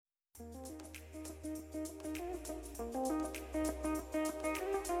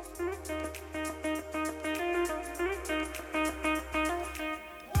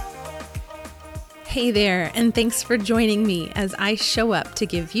Hey there, and thanks for joining me as I show up to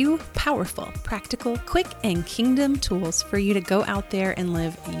give you powerful, practical, quick, and kingdom tools for you to go out there and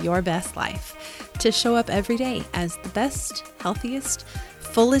live your best life. To show up every day as the best, healthiest,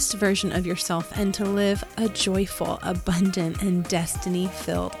 fullest version of yourself, and to live a joyful, abundant, and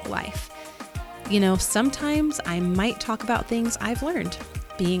destiny-filled life. You know, sometimes I might talk about things I've learned,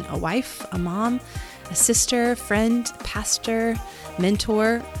 being a wife, a mom, a sister, friend, pastor,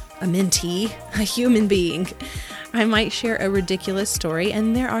 mentor, a mentee, a human being. I might share a ridiculous story,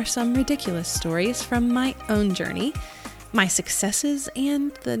 and there are some ridiculous stories from my own journey, my successes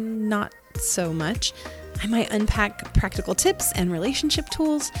and the not so much. I might unpack practical tips and relationship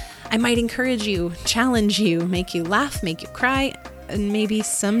tools. I might encourage you, challenge you, make you laugh, make you cry, and maybe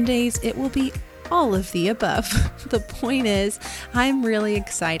some days it will be all of the above. The point is, I'm really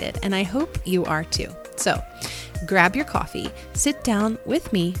excited, and I hope you are too. So grab your coffee, sit down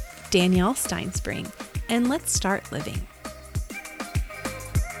with me, Danielle Steinspring, and let's start living.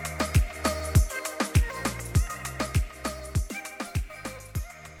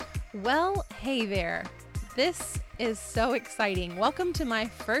 Well, hey there. This is so exciting. Welcome to my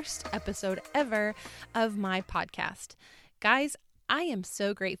first episode ever of my podcast. Guys, I am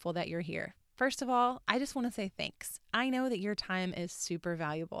so grateful that you're here. First of all, I just want to say thanks. I know that your time is super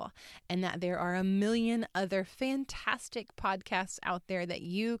valuable and that there are a million other fantastic podcasts out there that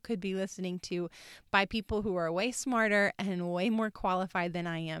you could be listening to by people who are way smarter and way more qualified than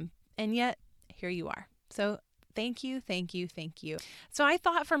I am. And yet, here you are. So thank you, thank you, thank you. So I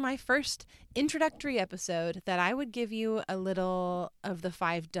thought for my first introductory episode that I would give you a little of the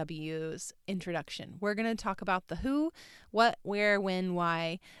 5 W's introduction. We're going to talk about the who, what, where, when,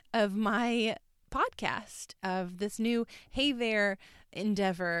 why of my podcast, of this new Hey There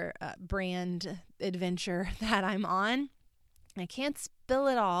endeavor, brand adventure that I'm on. I can't spill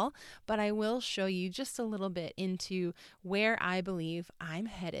it all, but I will show you just a little bit into where I believe I'm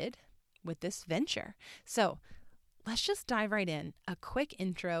headed with this venture. So let's just dive right in. A quick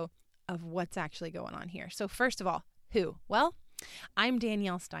intro of what's actually going on here. So first of all, who? Well, I'm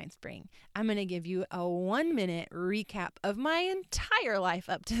Danielle Steinspring. I'm going to give you a 1-minute recap of my entire life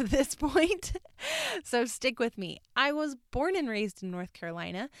up to this point. So stick with me. I was born and raised in North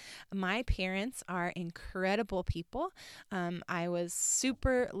Carolina. My parents are incredible people. I was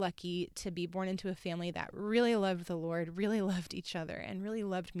super lucky to be born into a family that really loved the Lord, really loved each other, and really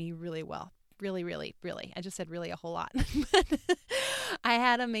loved me really well. Really, really, really. I just said really a whole lot. But I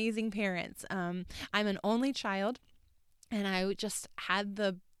had amazing parents. I'm an only child, and I just had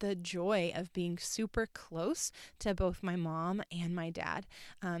the joy of being super close to both my mom and my dad.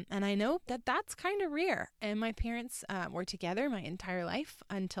 And I know that that's kind of rare. And my parents were together my entire life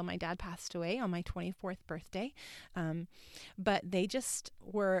until my dad passed away on my 24th birthday. But they just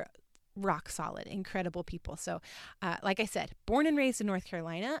were rock solid, incredible people. So, like I said, born and raised in North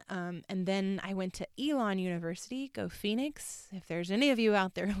Carolina. And then I went to Elon University, go Phoenix. If there's any of you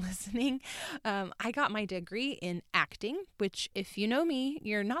out there listening, I got my degree in acting, which if you know me,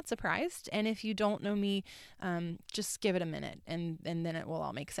 you're not surprised. And if you don't know me, just give it a minute and then it will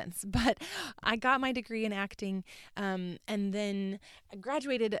all make sense. But I got my degree in acting, and then I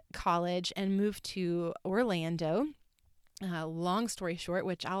graduated college and moved to Orlando. Long story short,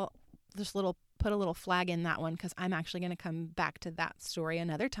 which I'll put a little flag in that one because I'm actually going to come back to that story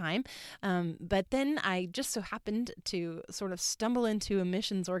another time. But then I just so happened to sort of stumble into a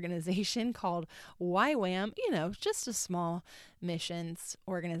missions organization called YWAM, just a small missions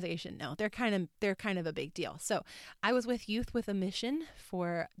organization. No, they're kind of a big deal. So I was with Youth with a Mission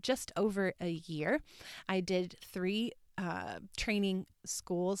for just over a year. I did 3 training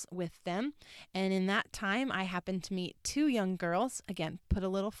schools with them. And in that time, I happened to meet 2 young girls. Again, put a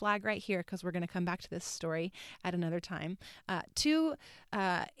little flag right here because we're going to come back to this story at another time. 2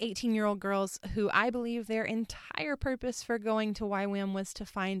 18-year-old girls who I believe their entire purpose for going to YWAM was to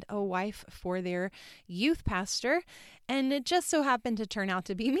find a wife for their youth pastor. And it just so happened to turn out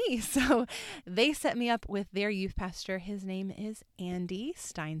to be me. So they set me up with their youth pastor. His name is Andy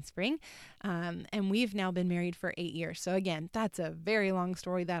Steinspring. And we've now been married for 8 years. So again, that's a very long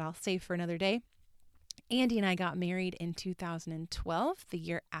story that I'll save for another day. Andy and I got married in 2012, the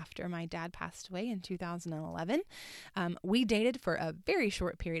year after my dad passed away in 2011. We dated for a very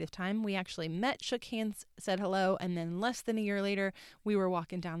short period of time. We actually met, shook hands, said hello, and then less than a year later, we were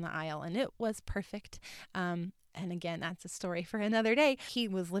walking down the aisle, and it was perfect. And again, that's a story for another day. He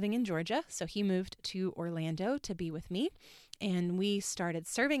was living in Georgia, so he moved to Orlando to be with me. And we started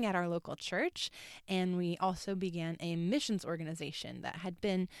serving at our local church, and we also began a missions organization that had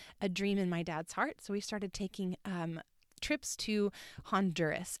been a dream in my dad's heart. So we started taking trips to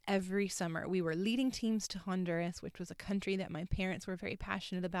Honduras every summer. We were leading teams to Honduras, which was a country that my parents were very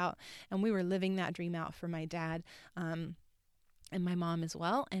passionate about, and we were living that dream out for my dad. And my mom as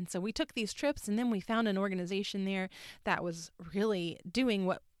well. And so we took these trips, and then we found an organization there that was really doing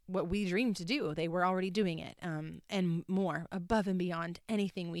what we dreamed to do. They were already doing it, and more, above and beyond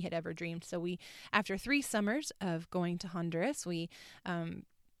anything we had ever dreamed. So after 3 summers of going to Honduras, we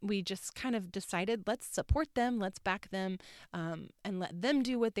just kind of decided, let's support them, let's back them, and let them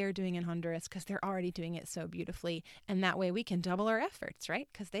do what they're doing in Honduras, because they're already doing it so beautifully. And that way we can double our efforts, right?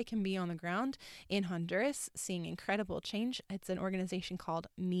 Because they can be on the ground in Honduras seeing incredible change. It's an organization called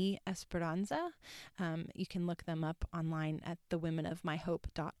Mi Esperanza. You can look them up online at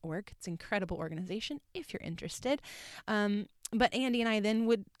thewomenofmyhope.org. It's an incredible organization if you're interested. But Andy and I then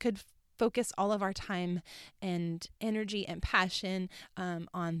could focus all of our time and energy and passion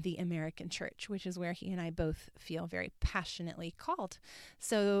on the American church, which is where he and I both feel very passionately called.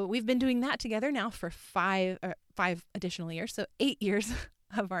 So we've been doing that together now for 5 additional years. So 8 years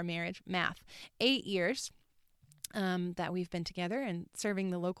of our marriage, 8 years that we've been together and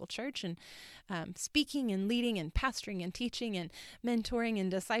serving the local church, and speaking and leading and pastoring and teaching and mentoring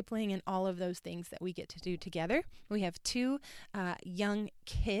and discipling and all of those things that we get to do together. We have 2 young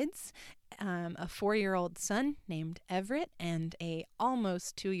kids, a 4-year-old son named Everett and a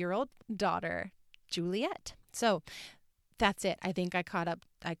almost 2-year-old daughter, Juliet. So that's it. I think I caught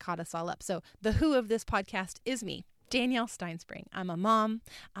us all up. So the who of this podcast is me, Danielle Steinspring. I'm a mom,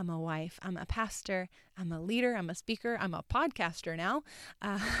 I'm a wife, I'm a pastor, I'm a leader, I'm a speaker, I'm a podcaster now.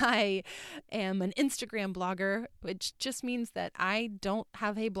 I am an Instagram blogger, which just means that I don't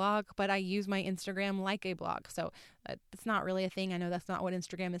have a blog, but I use my Instagram like a blog. So it's not really a thing. I know that's not what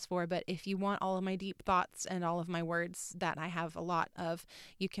Instagram is for, but if you want all of my deep thoughts and all of my words that I have a lot of,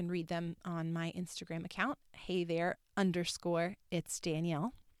 you can read them on my Instagram account. Hey there, _ it's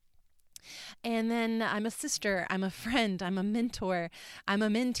Danielle. And then I'm a sister, I'm a friend, I'm a mentor, I'm a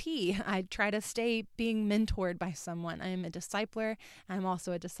mentee. I try to stay being mentored by someone. I am a discipler, I'm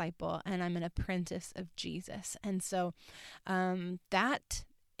also a disciple, and I'm an apprentice of Jesus. And so that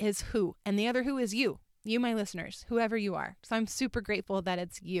is who. And the other who is you, my listeners, whoever you are. So I'm super grateful that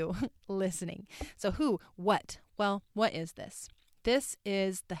it's you listening. So who, what? Well, what is this? This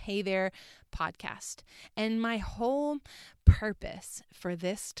is the Hey There podcast. And my whole purpose for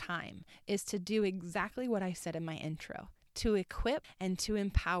this time is to do exactly what I said in my intro, to equip and to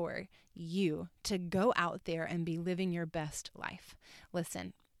empower you to go out there and be living your best life.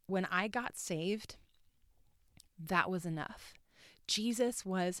 Listen, when I got saved, that was enough. Jesus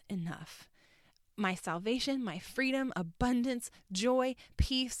was enough. My salvation, my freedom, abundance, joy,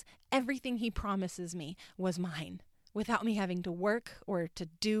 peace, everything he promises me was mine, without me having to work or to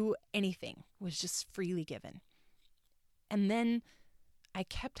do anything, was just freely given. And then I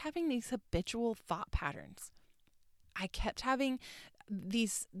kept having these habitual thought patterns. I kept having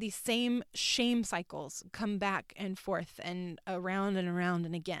these same shame cycles come back and forth and around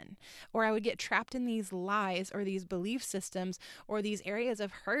and again. Or I would get trapped in these lies or these belief systems or these areas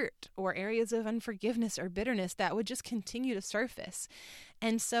of hurt or areas of unforgiveness or bitterness that would just continue to surface.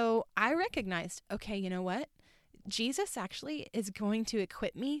 And so I recognized, okay, you know what? Jesus actually is going to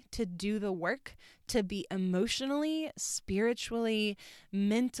equip me to do the work, to be emotionally, spiritually,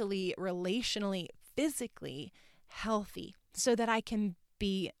 mentally, relationally, physically healthy, so that I can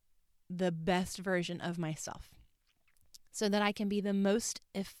be the best version of myself, so that I can be the most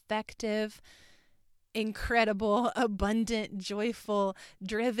effective, incredible, abundant, joyful,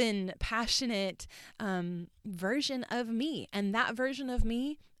 driven, passionate version of me. And that version of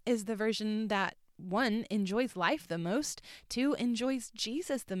me is the version that 1, enjoys life the most, 2, enjoys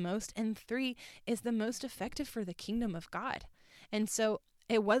Jesus the most, and 3, is the most effective for the kingdom of God. And so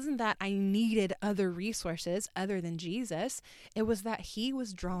it wasn't that I needed other resources other than Jesus. It was that he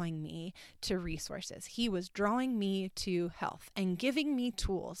was drawing me to resources. He was drawing me to health and giving me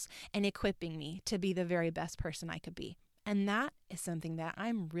tools and equipping me to be the very best person I could be. And that is something that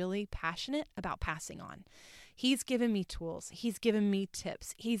I'm really passionate about passing on. He's given me tools. He's given me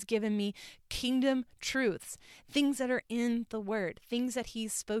tips. He's given me kingdom truths, things that are in the word, things that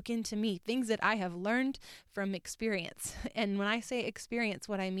he's spoken to me, things that I have learned from experience. And when I say experience,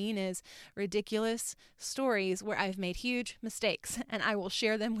 what I mean is ridiculous stories where I've made huge mistakes, and I will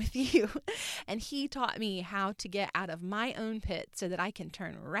share them with you. And he taught me how to get out of my own pit so that I can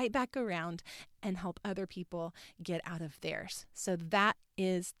turn right back around and help other people get out of theirs. So that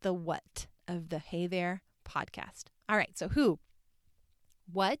is the what of the Hey There podcast. All right, so who,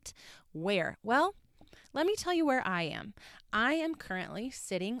 what, where? Well, let me tell you where I am. I am currently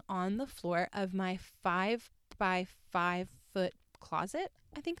sitting on the floor of my 5 by 5 foot closet.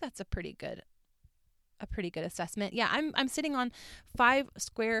 I think that's a pretty good assessment. Yeah, I'm sitting on 5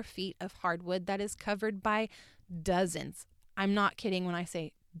 square feet of hardwood that is covered by dozens. I'm not kidding when I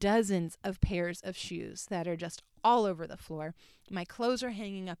say dozens of pairs of shoes that are just all over the floor. My clothes are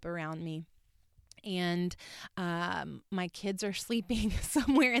hanging up around me. And my kids are sleeping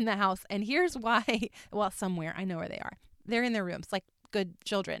somewhere in the house. And here's why. Well, somewhere. I know where they are. They're in their rooms, like good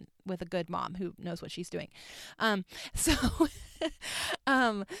children with a good mom who knows what she's doing.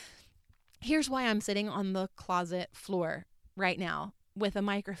 Here's why I'm sitting on the closet floor right now with a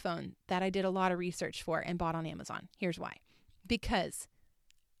microphone that I did a lot of research for and bought on Amazon. Here's why. Because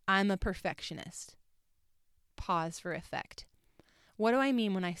I'm a perfectionist. Pause for effect. What do I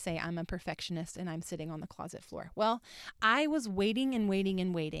mean when I say I'm a perfectionist and I'm sitting on the closet floor? Well, I was waiting and waiting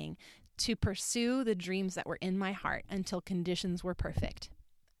and waiting to pursue the dreams that were in my heart until conditions were perfect.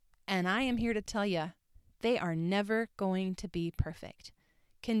 And I am here to tell you, they are never going to be perfect.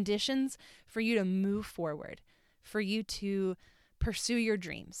 Conditions for you to move forward, for you to pursue your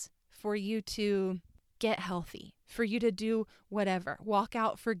dreams, for you to get healthy, for you to do whatever, walk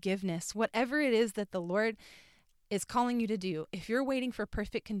out forgiveness, whatever it is that the Lord is calling you to do. If you're waiting for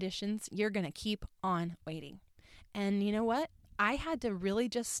perfect conditions, you're going to keep on waiting. And you know what? I had to really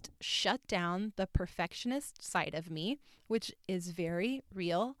just shut down the perfectionist side of me, which is very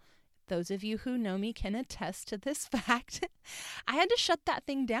real. Those of you who know me can attest to this fact. I had to shut that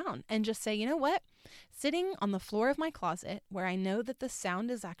thing down and just say, you know what? Sitting on the floor of my closet where I know that the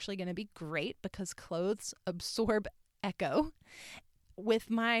sound is actually going to be great because clothes absorb echo, with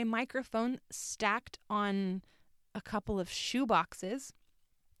my microphone stacked on a couple of shoe boxes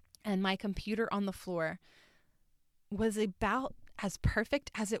and my computer on the floor, was about as perfect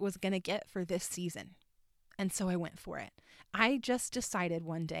as it was going to get for this season. And so I went for it. I just decided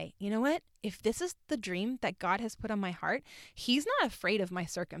one day, you know what? If this is the dream that God has put on my heart, He's not afraid of my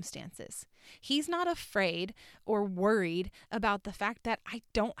circumstances. He's not afraid or worried about the fact that I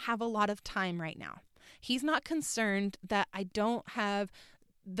don't have a lot of time right now. He's not concerned that I don't have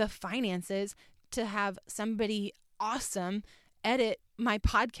the finances to have somebody awesome edit my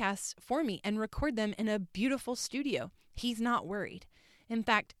podcasts for me and record them in a beautiful studio. He's not worried. In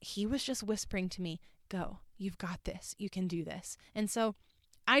fact, He was just whispering to me, go, you've got this, you can do this. And so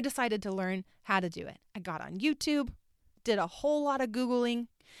I decided to learn how to do it. I got on YouTube, did a whole lot of Googling,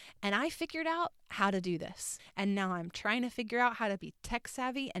 and I figured out how to do this. And now I'm trying to figure out how to be tech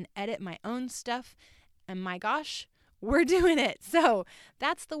savvy and edit my own stuff. And my gosh, we're doing it. So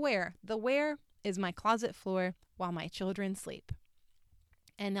that's the where. The where is my closet floor while my children sleep.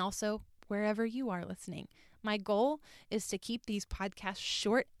 And also wherever you are listening. My goal is to keep these podcasts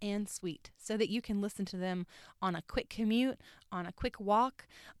short and sweet so that you can listen to them on a quick commute, on a quick walk,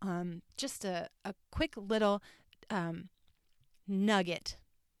 just a quick little nugget.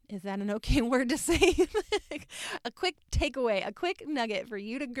 Is that an okay word to say? A quick takeaway, a quick nugget for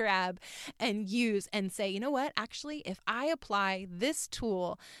you to grab and use and say, you know what? Actually, if I apply this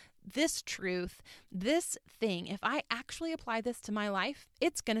tool, this truth, this thing, if I actually apply this to my life,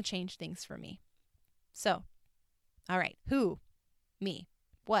 it's going to change things for me. So, all right, who? Me.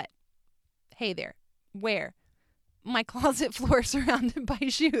 What? Hey there. Where? My closet floor surrounded by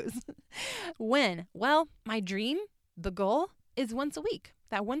shoes. When? Well, my dream, the goal, is once a week.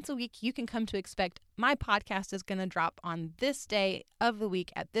 That once a week you can come to expect my podcast is going to drop on this day of the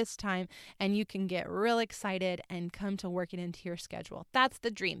week at this time, and you can get real excited and come to work it into your schedule. That's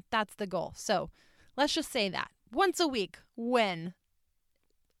the dream. That's the goal. So let's just say that. Once a week. When?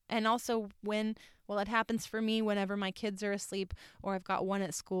 And also when, well, it happens for me whenever my kids are asleep, or I've got one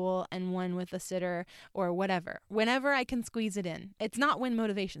at school and one with a sitter or whatever. Whenever I can squeeze it in. It's not when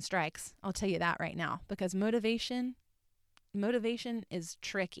motivation strikes. I'll tell you that right now, because motivation is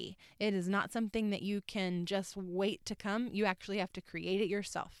tricky. It is not something that you can just wait to come. You actually have to create it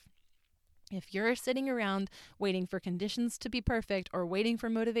yourself. If you're sitting around waiting for conditions to be perfect, or waiting for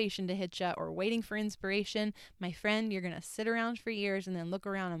motivation to hit you, or waiting for inspiration, my friend, you're going to sit around for years and then look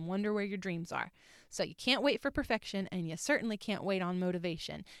around and wonder where your dreams are. So you can't wait for perfection, and you certainly can't wait on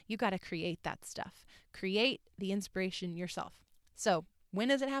motivation. You got to create that stuff. Create the inspiration yourself. So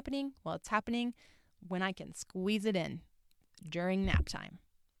when is it happening? Well, it's happening when I can squeeze it in during nap time.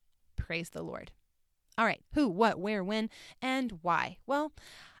 Praise the Lord. All right. Who, what, where, when, and why? Well,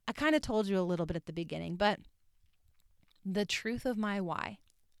 I kind of told you a little bit at the beginning, but the truth of my why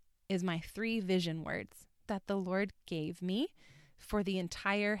is my 3 vision words that the Lord gave me for the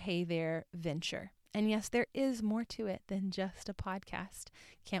entire Hey There venture. And yes, there is more to it than just a podcast.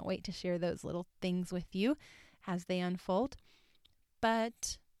 Can't wait to share those little things with you as they unfold.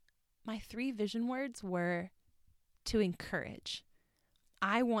 But my 3 vision words were to encourage.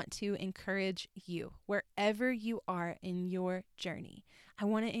 I want to encourage you wherever you are in your journey. I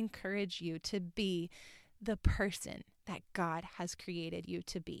want to encourage you to be the person that God has created you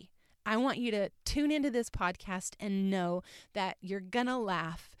to be. I want you to tune into this podcast and know that you're going to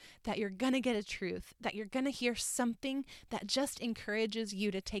laugh, that you're going to get a truth, that you're going to hear something that just encourages you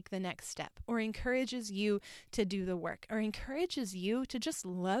to take the next step, or encourages you to do the work, or encourages you to just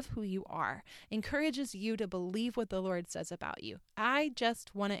love who you are, encourages you to believe what the Lord says about you. I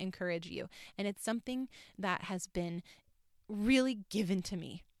just want to encourage you. And it's something that has been really given to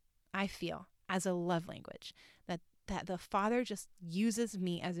me, I feel, as a love language, that the Father just uses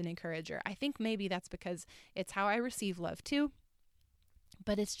me as an encourager. I think maybe that's because it's how I receive love too,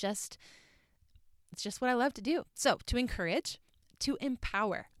 but it's just what I love to do. So to encourage, to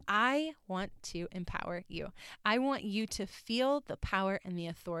empower. I want to empower you. I want you to feel the power and the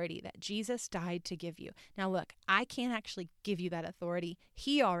authority that Jesus died to give you. Now look, I can't actually give you that authority.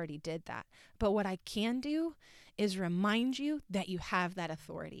 He already did that. But what I can do is remind you that you have that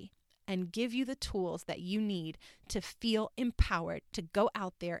authority, and give you the tools that you need to feel empowered to go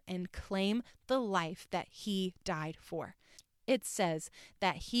out there and claim the life that He died for. It says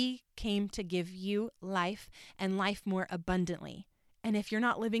that He came to give you life, and life more abundantly. And if you're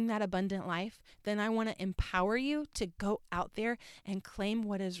not living that abundant life, then I want to empower you to go out there and claim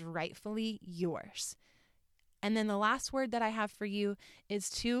what is rightfully yours. And then the last word that I have for you is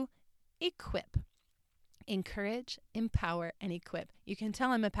to equip. Encourage, empower, and equip. You can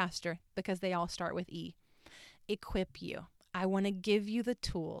tell I'm a pastor because they all start with E. Equip you. I want to give you the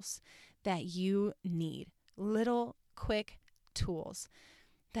tools that you need. Little, quick tools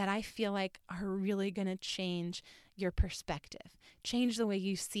that I feel like are really going to change your perspective, change the way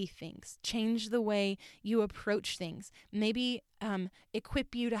you see things, change the way you approach things, maybe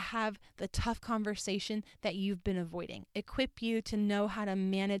equip you to have the tough conversation that you've been avoiding, equip you to know how to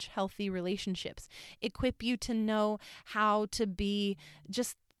manage healthy relationships, equip you to know how to be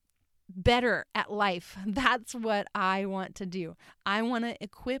just better at life. That's what I want to do. I want to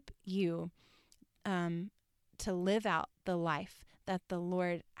equip you to live out the life that the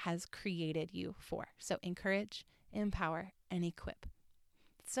Lord has created you for. So encourage, empower, and equip.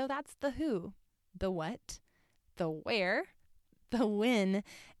 So that's the who, the what, the where, the when,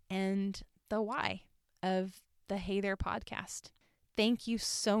 and the why of the Hey There podcast. Thank you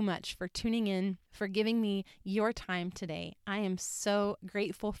so much for tuning in, for giving me your time today. I am so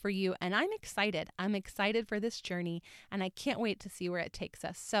grateful for you, and I'm excited. I'm excited for this journey, and I can't wait to see where it takes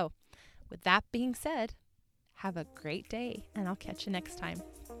us. So with that being said, have a great day, and I'll catch you next time.